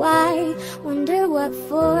wonder why, wonder what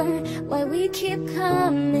for, why we keep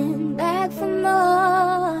coming back for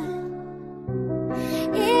more.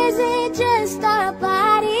 Is it just our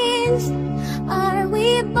bodies? Are we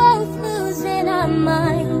both losing our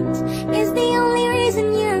minds? Is the only reason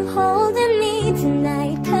you're holding me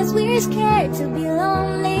tonight 'cause we're scared to be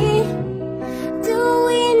lonely? Do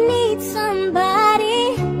we need somebody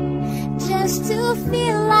just to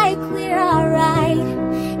feel like we're alright?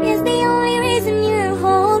 Is the only reason you're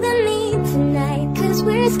holding me tonight 'cause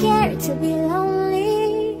we're scared to be lonely?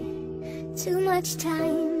 Too much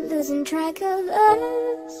time losing track of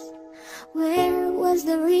us. Where was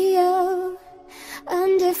the real?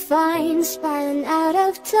 Undefined, spiraling out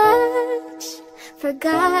of touch.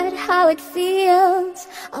 Forgot how it feels,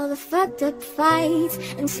 all the fucked up fights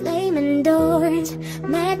and slamming doors,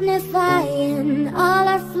 magnifying all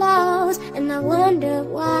our flaws. And I wonder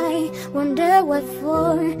why, wonder what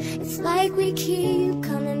for. It's like we keep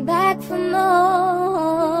coming back for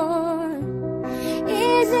more.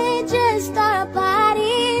 Is it just our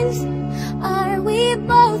bodies? Are we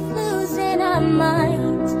both losing our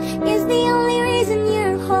minds? Is the only reason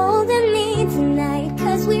you're holding me tonight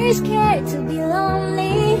 'cause we're scared to be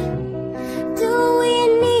lonely? Do we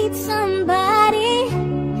need somebody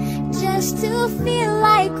just to feel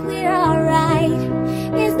like we're alright?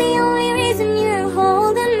 Is the only reason you're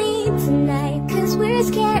holding me tonight 'cause we're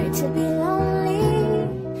scared to be lonely?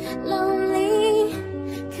 Lonely,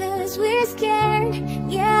 'cause we're scared,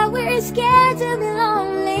 yeah, we're scared to be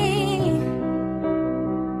lonely.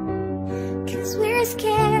 'Cause we're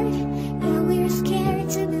scared, yeah, we're scared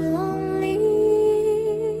to be lonely.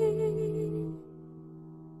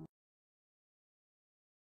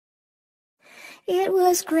 It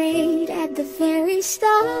was great at the very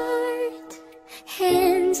start.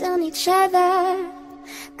 Hands on each other,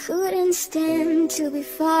 couldn't stand to be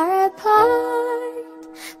far apart.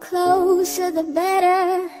 Closer the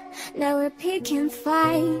better, now we're picking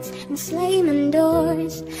fights and slamming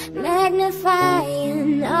doors,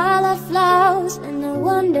 magnifying all our flaws. And I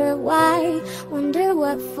wonder why, wonder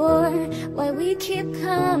what for, why we keep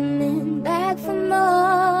coming back for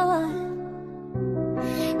more.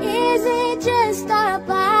 Is it just our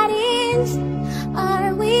bodies?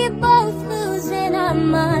 Are we both losing our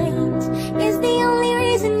minds? Is the only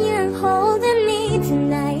reason you're holding me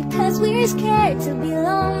tonight 'cause we're scared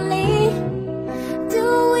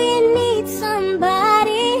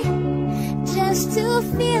just to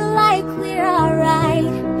feel like we're alright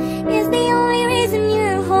is the only reason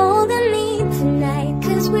you're holding me tonight.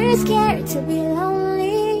 'Cause we're scared to be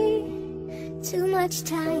lonely. Too much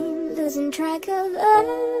time losing track of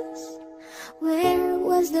us. Where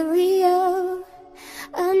was the real?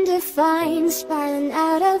 Undefined, spiraling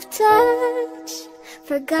out of touch.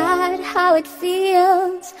 Forgot how it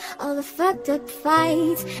feels. All the fucked up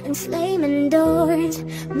fights and slamming doors,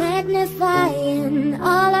 magnifying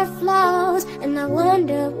all our flaws. And I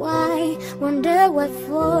wonder why, wonder what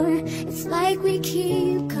for. It's like we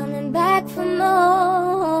keep coming back for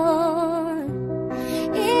more.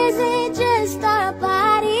 Is it just our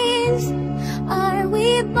bodies? Are we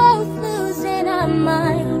both losing our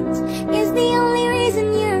minds? Is the only reason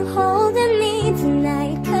you're holding me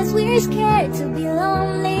tonight 'cause we're scared to be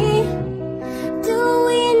lonely? Do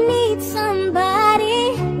we need somebody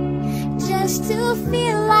just to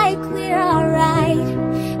feel like we're alright?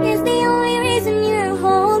 Is the only reason you're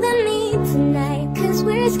holding me tonight 'cause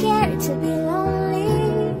we're scared to be lonely?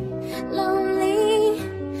 Lonely,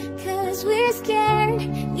 'cause we're scared.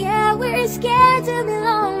 Yeah, we're scared to be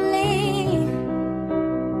lonely.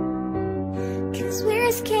 'Cause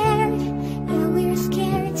we're scared. Yeah, we're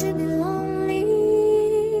scared to be lonely.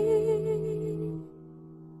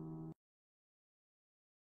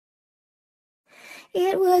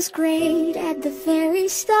 It was great at the very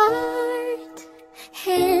start,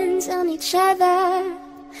 hands on each other,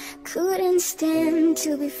 couldn't stand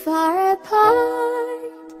to be far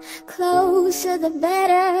apart. Closer the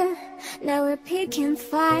better, now we're picking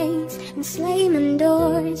fights and slamming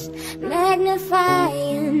doors,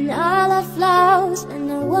 magnifying all our flaws. And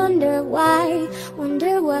I wonder why,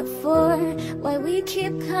 wonder what for, why we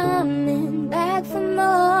keep coming back for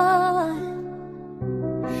more.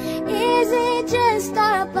 Is it just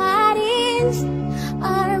our bodies?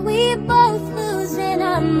 Are we both losing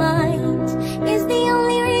our minds? Is the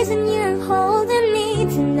only reason you're holding me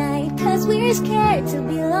tonight 'cause we're scared to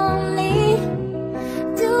be lonely?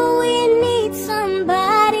 Do we need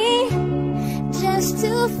somebody just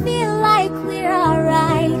to feel like we're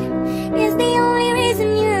alright? Is the only reason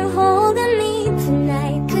you're holding me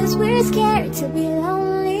tonight 'cause we're scared to be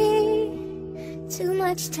lonely? Too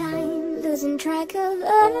much time losing track of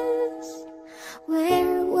us.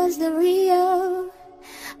 Where was the real?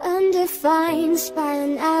 Undefined,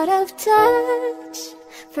 spiraling out of touch.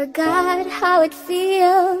 Forgot how it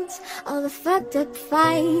feels. All the fucked up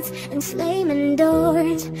fights and slamming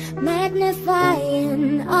doors, magnifying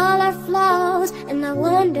all our flaws. And I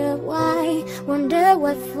wonder why, wonder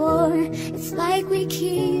what for. It's like we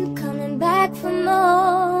keep coming back for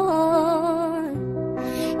more.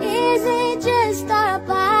 Is it just our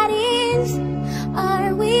bodies?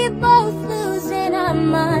 Are we both losing our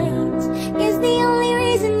minds? Is the only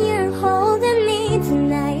reason you're holding me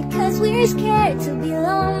tonight 'cause we're scared to be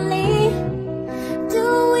lonely? Do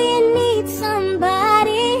we need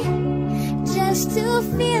somebody just to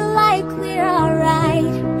feel like we're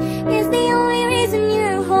alright? Is the only reason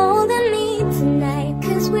you're holding me tonight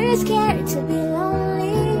 'cause we're scared to be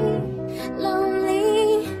lonely?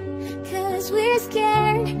 Lonely, 'cause we're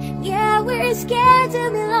scared. Yeah, we're scared to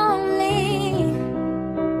be lonely.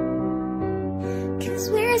 'Cause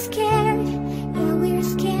we're scared. Yeah, we're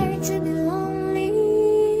scared to be lonely.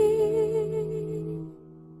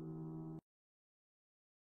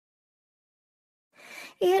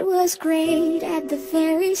 It was great at the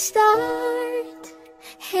very start,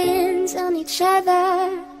 hands on each other,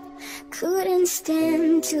 couldn't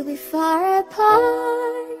stand to be far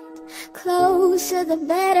apart. Closer the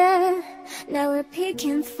better, now we're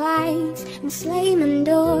picking fights and slamming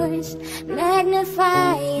doors,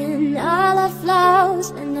 magnifying all our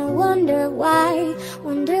flaws. And I wonder why,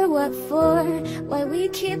 wonder what for, why we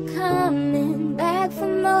keep coming back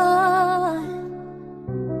for more.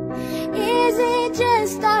 Is it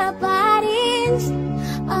just our bodies?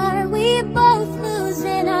 Are we both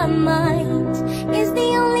losing our minds? Is the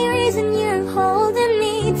only reason you're holding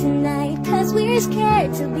me tonight 'cause we're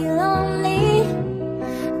scared to be lonely?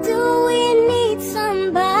 Do we need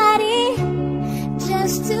somebody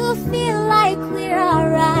just to feel like we're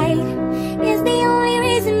alright? Is the only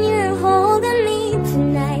reason you're holding me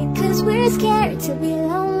tonight 'cause we're scared to be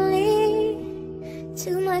lonely?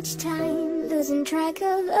 Too much time losing track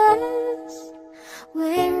of us.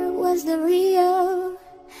 Where was the real?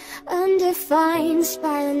 Undefined,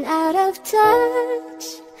 spiraling out of touch.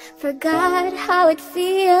 Forgot how it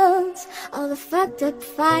feels. All the fucked up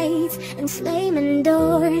fights and slamming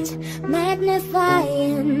doors,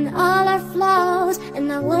 magnifying all our flaws. And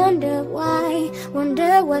I wonder why,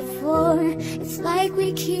 wonder what for. It's like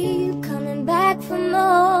we keep coming back for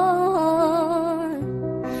more.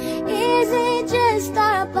 Is it it just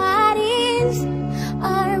our bodies?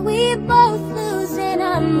 Are we both losing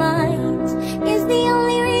our minds? Is the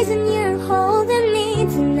only reason you're holding me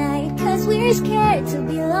tonight 'cause we're scared to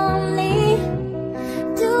be lonely?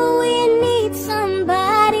 Do we need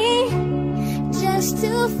somebody just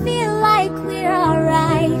to feel like we're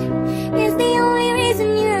alright? Is the only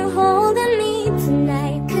reason you're holding me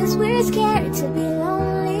tonight 'cause we're scared to be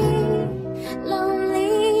lonely?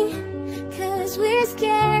 Lonely, 'cause we're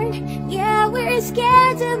scared. Yeah, we're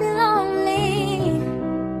scared to be lonely.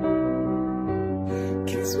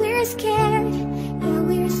 'Cause we're scared. Yeah,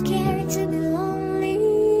 we're scared to be lonely.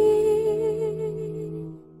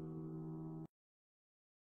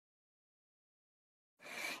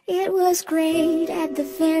 It was great at the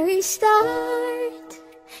very start,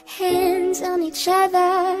 hands on each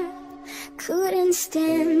other, couldn't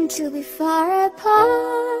stand to be far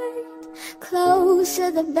apart. Closer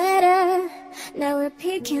the better, now we're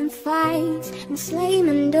picking fights and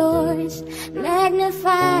slamming doors,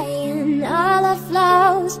 magnifying all our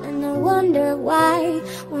flaws. And I wonder why,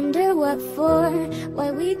 wonder what for, why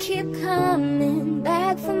we keep coming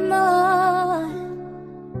back for more.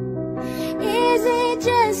 Is it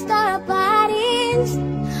just our bodies?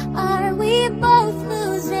 Are we both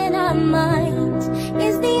losing our minds?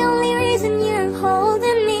 Is the only reason you're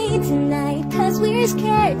holding me tonight 'cause we're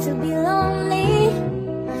scared to be lonely?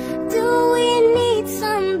 Do we need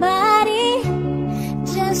somebody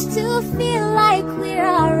just to feel like we're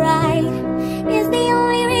alright? Is the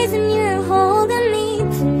only reason you're holding me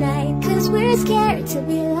tonight 'cause we're scared to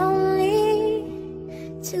be lonely?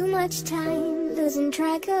 Too much time losing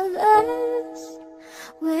track of us.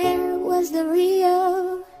 Where was the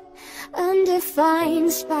real?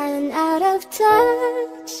 Undefined, spiraling out of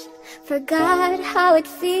touch. Forgot how it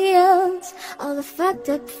feels, all the fucked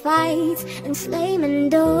up fights and slamming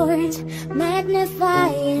doors,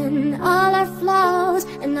 magnifying all our flaws.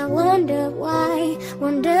 And I wonder why,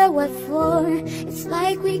 wonder what for. It's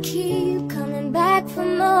like we keep coming back for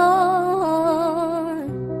more.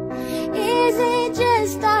 Is it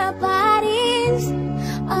just our bodies?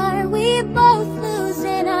 Are we both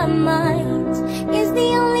losing our minds? Is the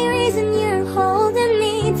only reason you're holding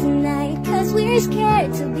me tonight 'cause we're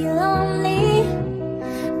scared to be lonely?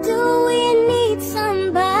 Do we need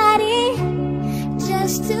somebody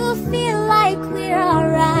just to feel like we're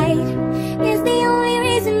alright? Is the only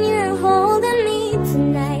reason you're holding me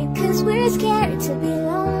tonight 'cause we're scared to be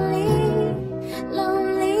lonely?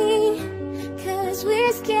 Lonely, 'cause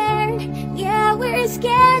we're scared. Yeah, we're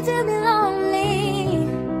scared to be lonely.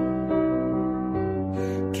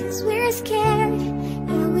 'Cause we're scared.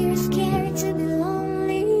 Yeah, we're scared to be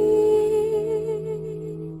lonely.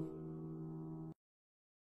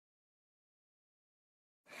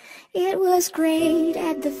 It was great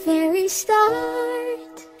at the very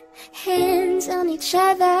start, hands on each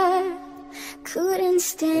other, couldn't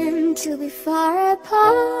stand to be far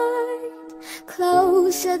apart.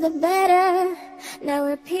 Closer the better, now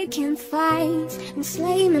we're picking fights and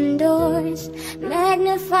slamming doors,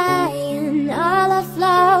 magnifying all our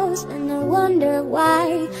flaws. And I wonder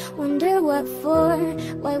why, wonder what for,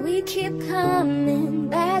 why we keep coming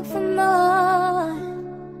back for more.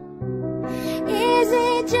 Is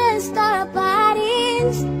it just our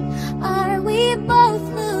bodies? Are we both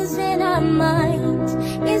losing our minds?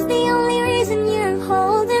 Is the only reason you're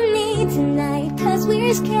holding me tonight 'cause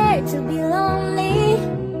we're scared to be lonely?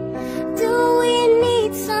 Do we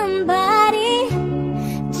need somebody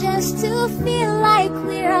just to feel like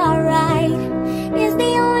we're alright? Is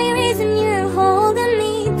the only reason you're holding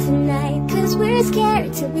me tonight 'cause we're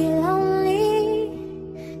scared to be lonely?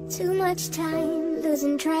 Too much time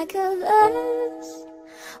losing track of us.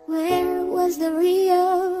 Where was the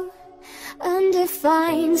real?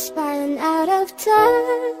 Undefined, spiraling out of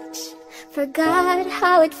touch. Forgot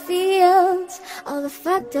how it feels, all the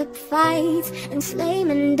fucked up fights and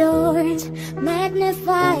slamming doors,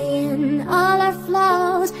 magnifying all our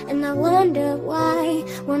flaws. And I wonder why,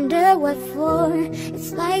 wonder what for.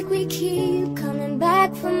 It's like we keep coming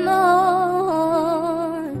back for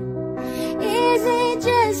more. Is it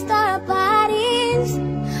just our bodies?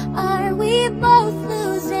 Are we both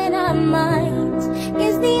losing our minds?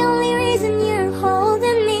 Is the only reason you're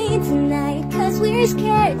holding me tonight 'cause we're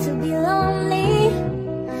scared to be lonely?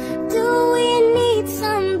 Do we need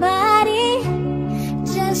somebody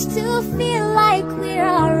just to feel like we're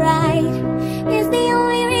alright? Is the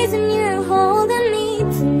only reason you're holding me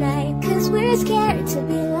tonight 'cause we're scared to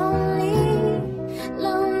be lonely?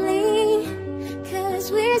 Lonely,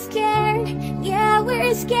 'cause we're scared. Yeah,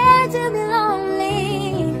 we're scared to be lonely.